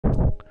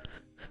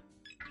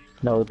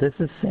No, this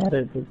is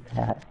Saturday's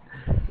hat.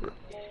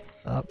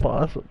 Not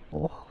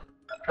possible.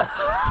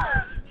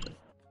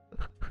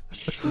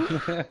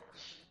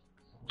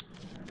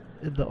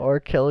 In the R.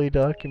 Kelly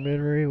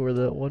documentary where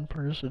that one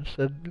person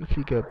said if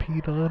he got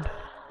peed on.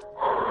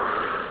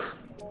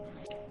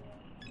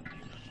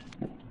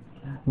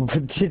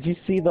 Did you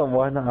see the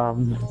one,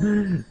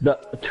 the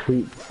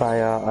tweet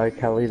by R.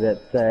 Kelly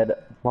that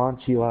said, why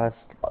don't you it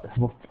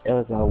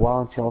was why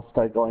don't y'all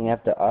start going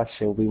after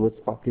Usher? We was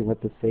fucking with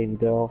the same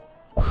girl.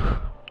 Was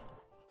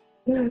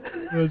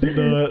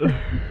not.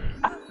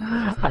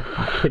 I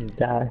fucking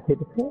died.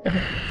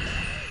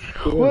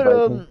 What,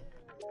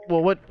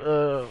 well, what,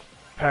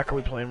 pack are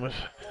we playing with?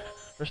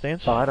 First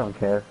dance? Oh, I don't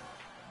care.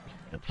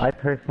 I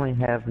personally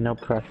have no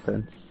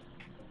preference.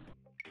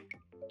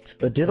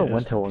 But do the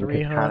winter one,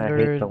 because I kinda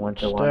hate the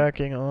winter one.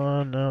 Stacking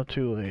on, now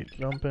too late.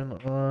 Jumping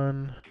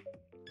on,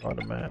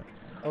 automatic.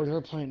 Oh, they're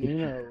playing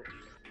Uno.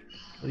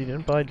 Well, you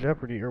didn't buy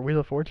Jeopardy, or Wheel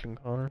of Fortune,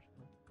 Connor.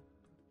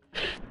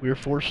 We were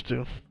forced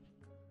to.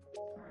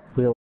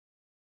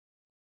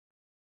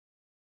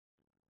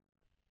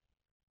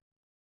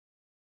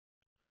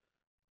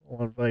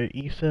 I'll invite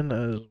Ethan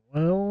as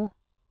well.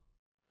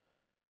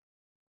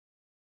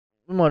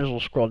 We might as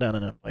well scroll down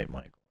and invite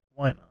Michael.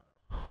 Why not?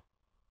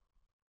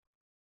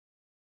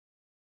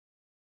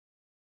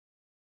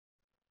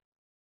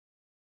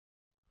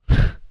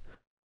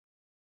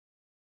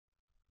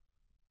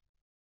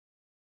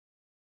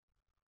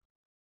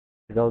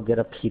 Go get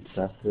a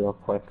pizza real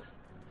quick.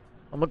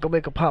 I'm gonna go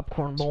make a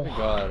popcorn bowl. Oh my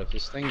god, if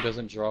this thing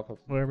doesn't drop a...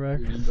 We're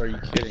back. Are you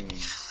kidding me?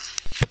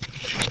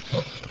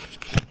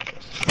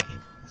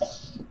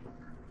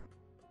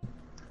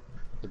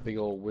 The big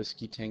old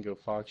Whiskey Tango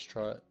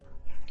Foxtrot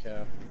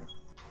cap.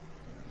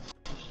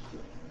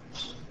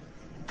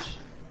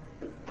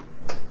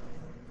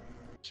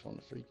 Just want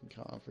a freaking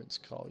conference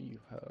call, you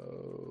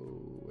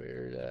ho.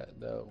 Where that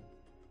though?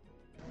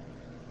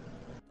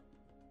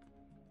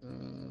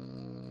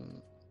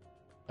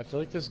 I feel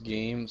like this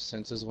game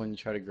senses when you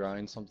try to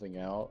grind something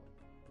out,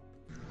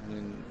 and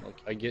then like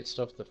I get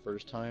stuff the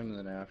first time, and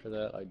then after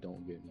that I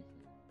don't get anything.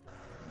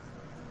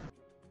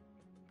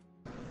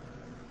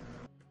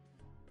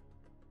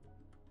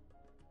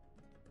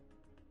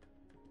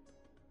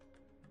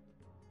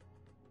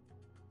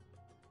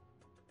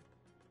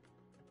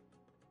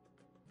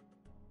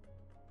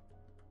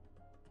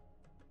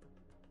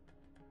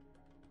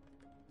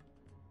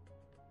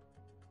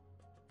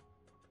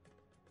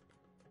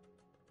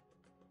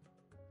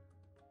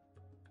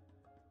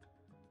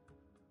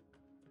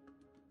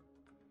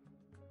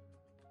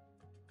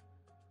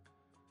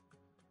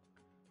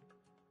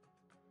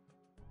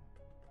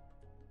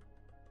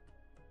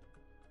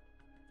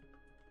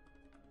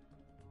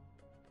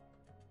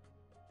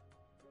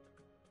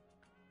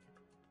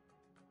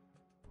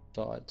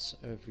 Thoughts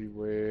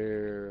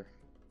everywhere.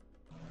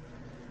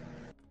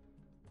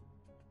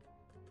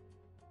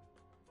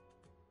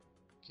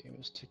 Game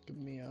is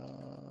ticking me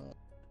off.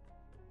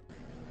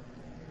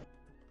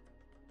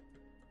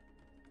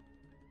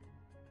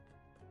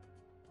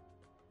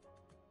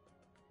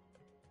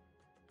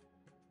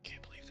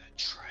 Can't believe that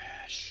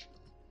trash.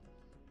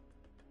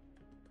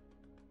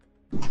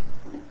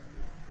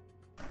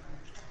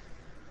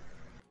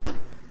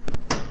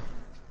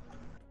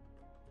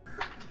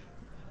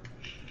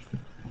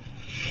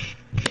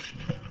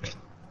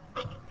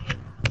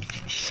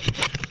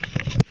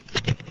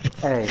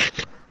 Hey,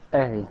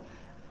 hey,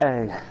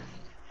 hey,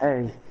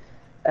 hey,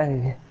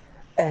 hey,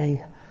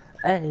 hey,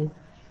 hey,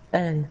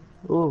 hey,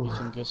 ooh.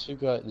 Ethan, guess who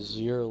got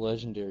 0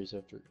 legendaries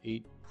after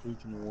 8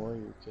 freaking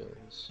warrior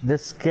kills?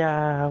 This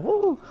guy,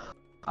 woo!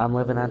 I'm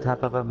living on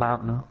top of a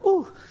mountain,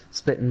 ooh!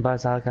 Spitting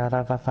buzz out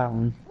of a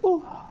fountain,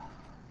 ooh!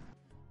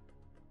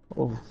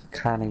 Ooh,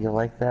 kinda you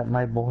like that,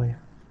 my boy?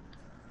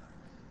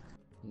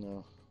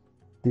 No.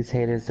 These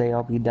haters, they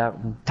all be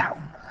doubting,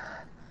 down.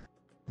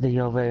 They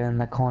over in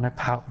the corner,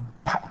 pouting,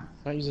 pouting.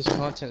 Not use this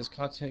content. This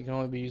content can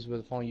only be used by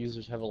the following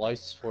users have a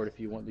license for it.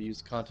 If you want to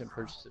use the content,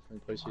 purchase it from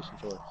the PlayStation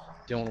Store.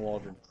 Dylan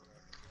Waldron.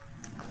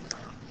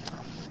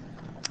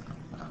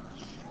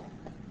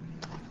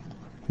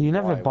 You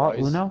never bought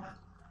Uno?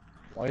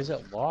 Why is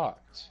that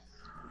locked?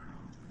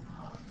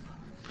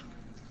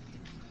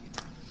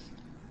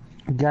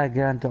 You gotta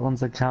get on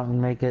Dylan's account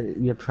and make it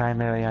your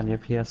primary on your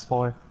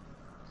PS4.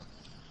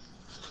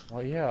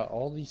 Well, yeah,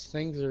 all these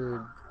things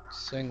are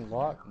saying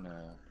locked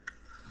now.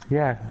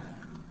 Yeah.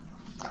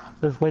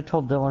 Just wait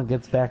till Dylan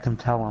gets back and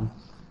tell him.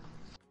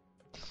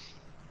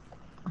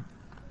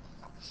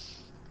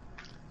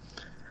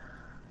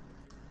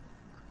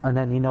 And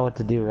then you know what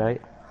to do, right?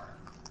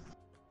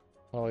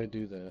 How do I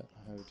do that?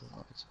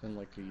 It's been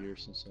like a year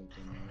since I've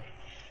done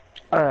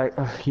that. Alright,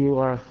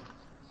 you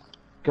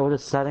go to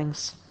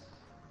settings.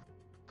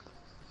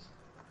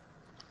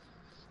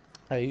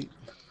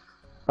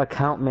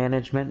 Account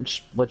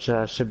management, which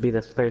should be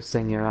the first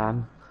thing you're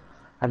on.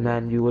 And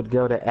then you would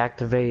go to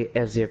activate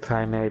as your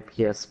primary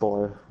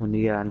PS4 when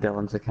you get on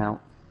Dylan's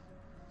account.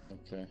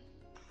 Okay.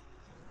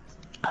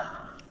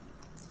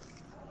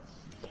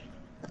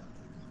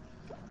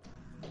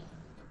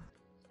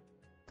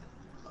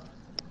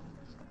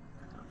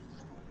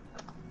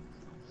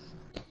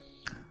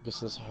 Guess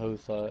this hoe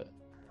thought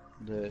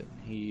that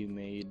he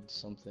made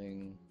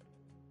something.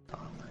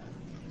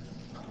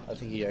 I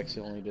think he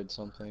accidentally did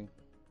something.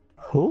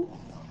 Who?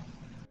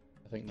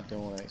 I think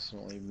Dylan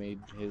accidentally made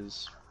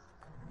his,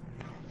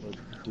 or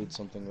did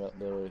something about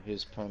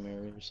his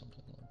primary or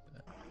something like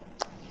that.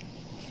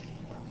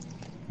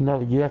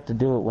 No, you have to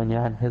do it when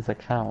you're on his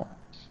account.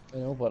 I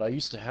know, but I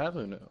used to have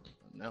it.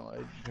 Now I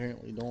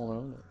apparently don't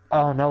own it.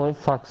 Oh no, it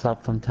fucks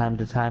up from time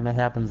to time. It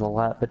happens a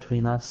lot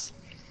between us.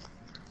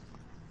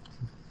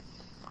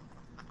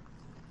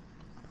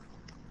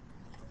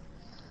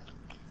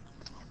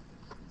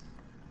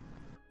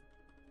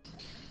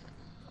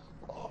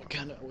 Oh, I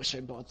kinda wish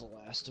I bought The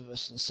Last of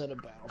Us instead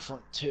of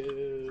Battlefront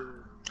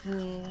 2.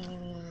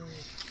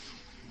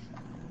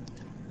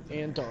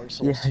 And Dark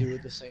Souls 2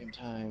 at the same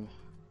time.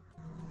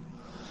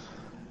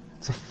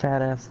 It's a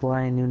fat ass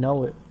line, you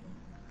know it.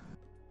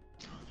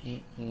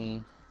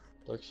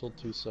 Dark Souls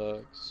 2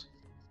 sucks.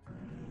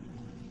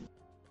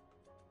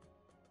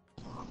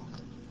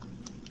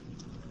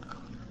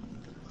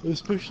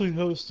 Especially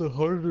how it's the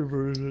harder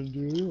version,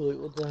 dude. Like,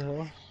 what the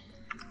hell?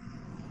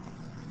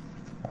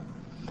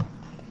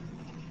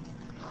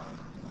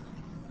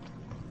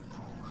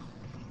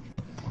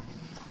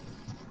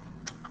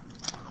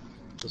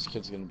 This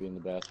kid's gonna be in the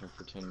bathroom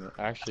for 10 minutes.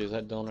 Actually, is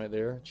that Dylan right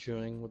there,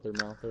 chewing with their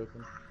mouth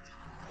open?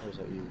 Or is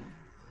that you?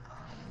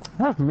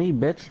 Not me,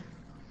 bitch.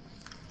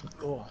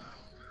 Oh.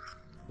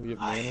 You have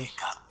manners?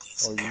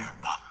 Or do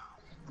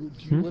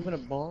you live in a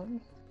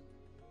barn?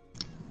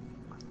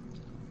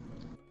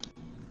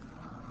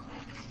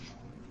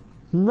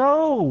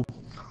 No!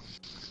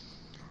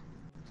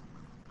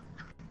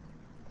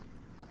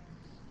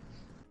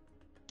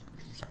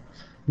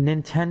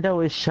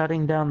 Nintendo is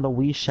shutting down the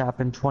Wii Shop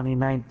in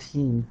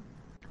 2019.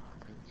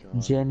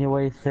 God.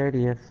 January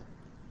 30th.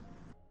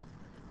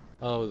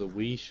 Oh, the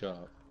Wii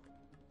Shop.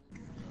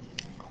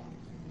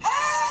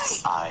 Hey!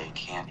 I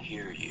can't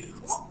hear you.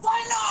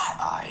 Why not?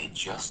 I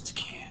just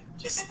can't.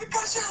 Is it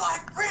because you're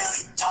like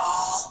really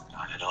tall?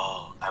 Not at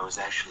all. I was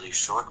actually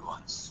short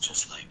once,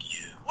 just like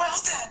you. Well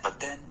then. But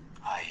then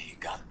I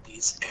got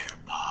these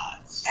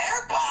AirPods.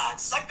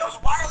 AirPods? Like those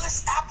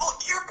wireless Apple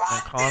earbuds?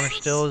 And Connor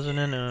still isn't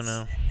in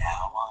Uno.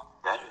 Now I'm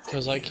better than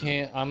Because I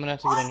can't, I'm gonna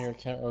have to get on your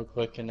account real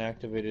quick and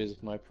activate it as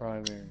my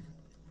primary.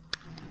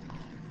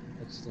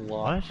 It's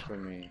locked What? for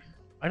me.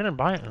 I didn't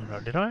buy it, Uno,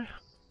 did I?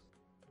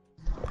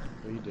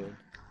 Well, you did.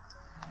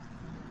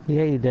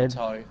 Yeah, you did. That's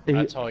how I It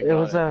got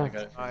was it. I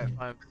got it. Alright,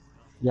 fine.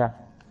 Yeah.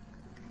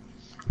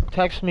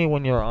 Text me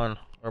when you're on,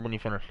 or when you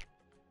finish.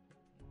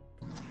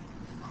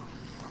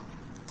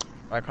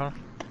 Alright, Connor?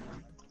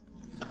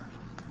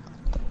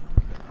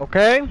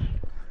 Okay?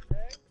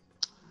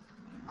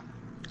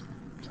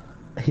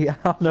 Yeah,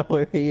 I don't know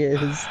where he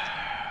is.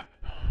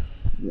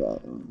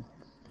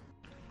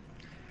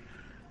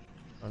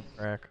 On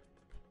crack.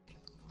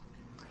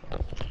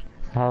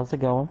 How's it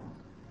going?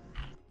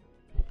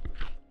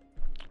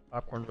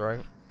 Popcorn's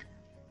right.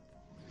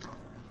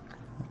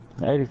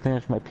 I already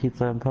finished my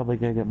pizza. I'm probably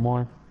gonna get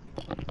more.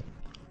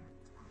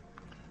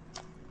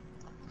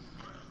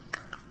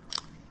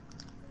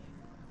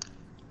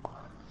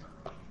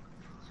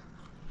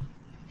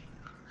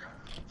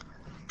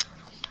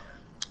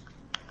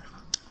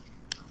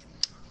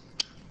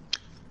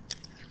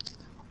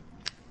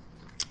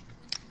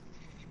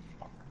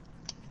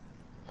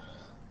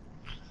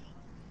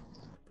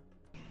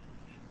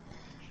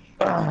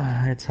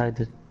 It's hard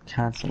to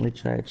constantly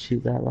try to chew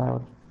that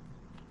loud.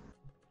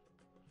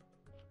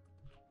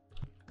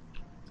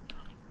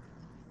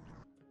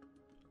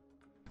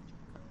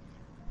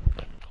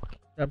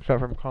 Episode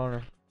from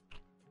Connor.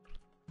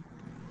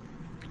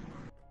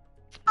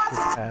 Good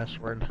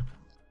password.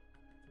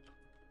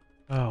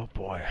 Oh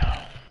boy.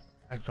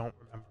 I don't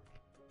remember.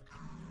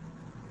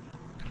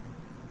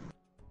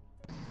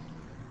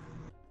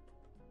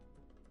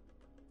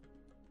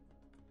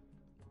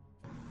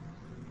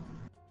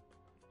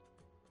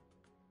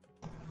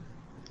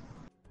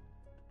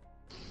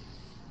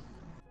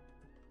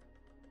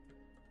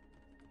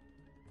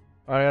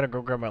 I gotta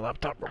go grab my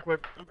laptop real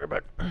quick. I'll be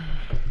right back.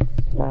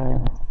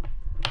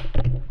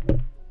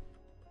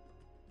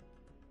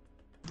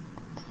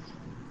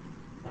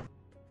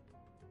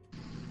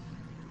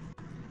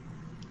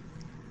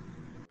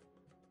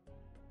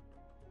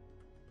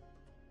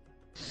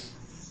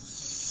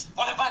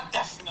 What about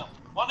Death Note?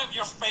 One of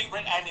your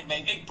favorite anime,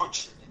 they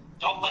butchered it.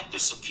 Don't let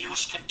this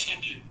abuse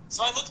continue.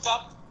 So I looked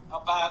up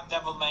about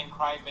Devilman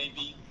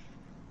Crybaby,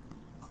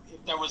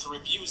 if there was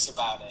reviews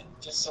about it,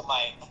 just so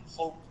my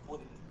hope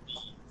wouldn't be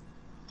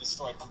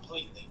destroyed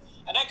completely.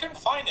 And I couldn't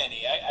find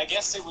any. I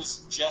guess it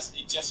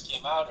just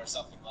came out or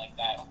something like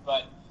that.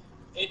 But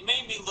it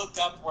made me look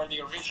up where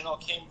the original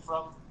came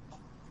from,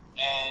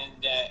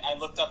 and I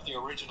looked up the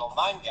original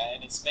manga,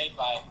 and it's made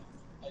by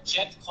a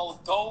jet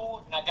called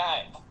Go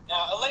Nagai.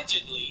 Now,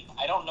 allegedly,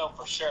 I don't know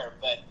for sure,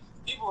 but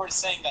people were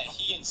saying that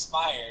he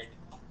inspired,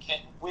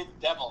 with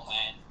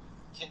Devilman,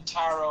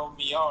 Kentaro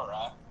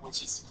Miura,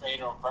 which is the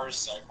creator of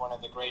Berserk, one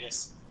of the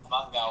greatest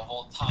manga of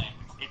all time.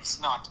 It's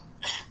not,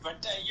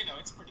 but, you know,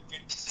 it's pretty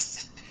good.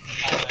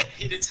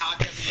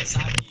 Hidetaka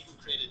Miyazaki, who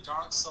created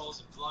Dark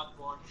Souls and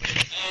Bloodborne,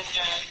 and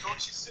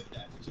Goichi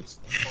Suda, which is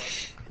of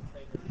course my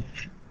favorite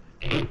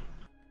game.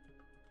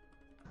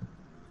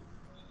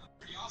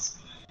 Pretty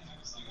awesome. And I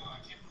was like, oh, I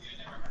can't believe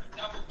I never heard of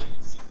Double Game.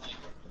 It seemed like a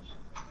really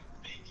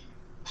big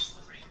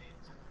great name.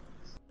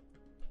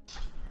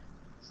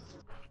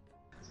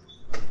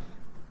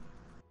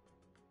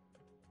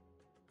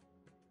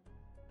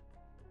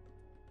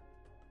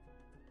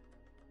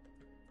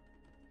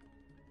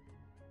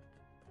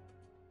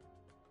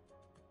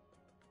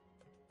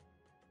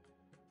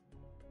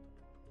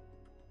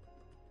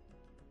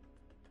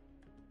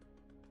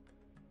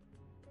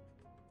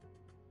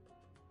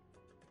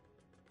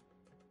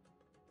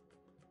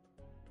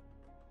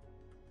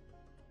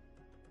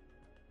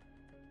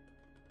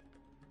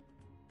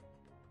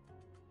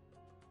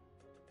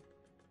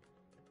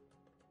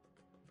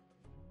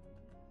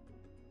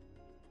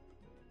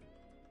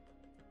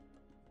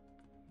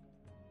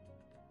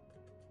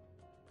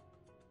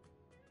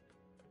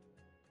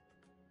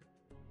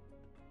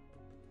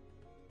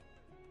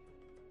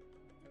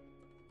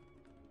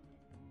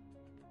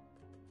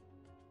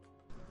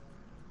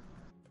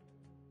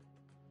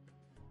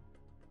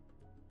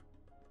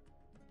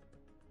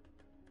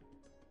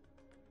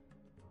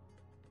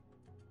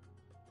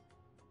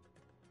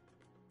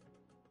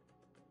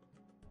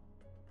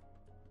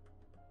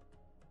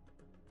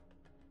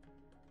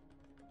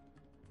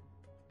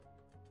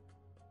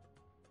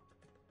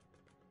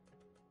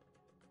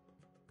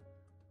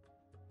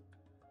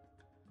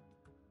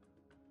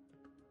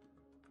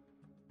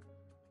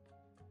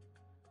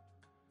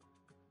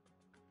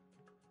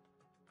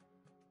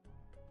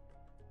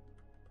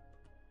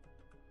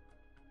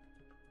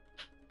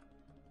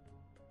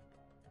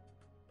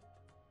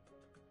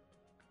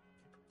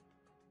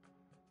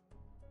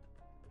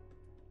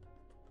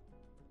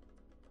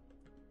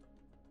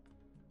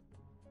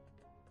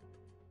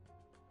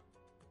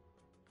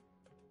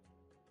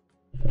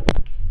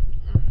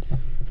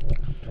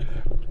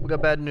 We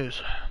got bad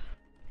news.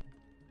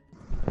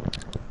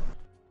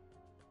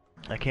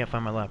 I can't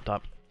find my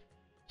laptop.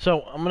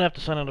 So, I'm gonna have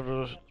to sign out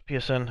of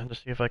PSN and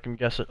just see if I can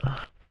guess it.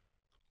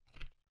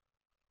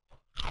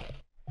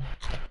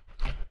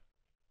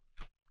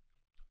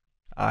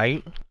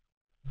 Alright,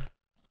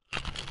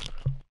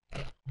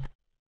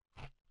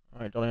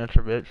 don't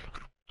answer, bitch.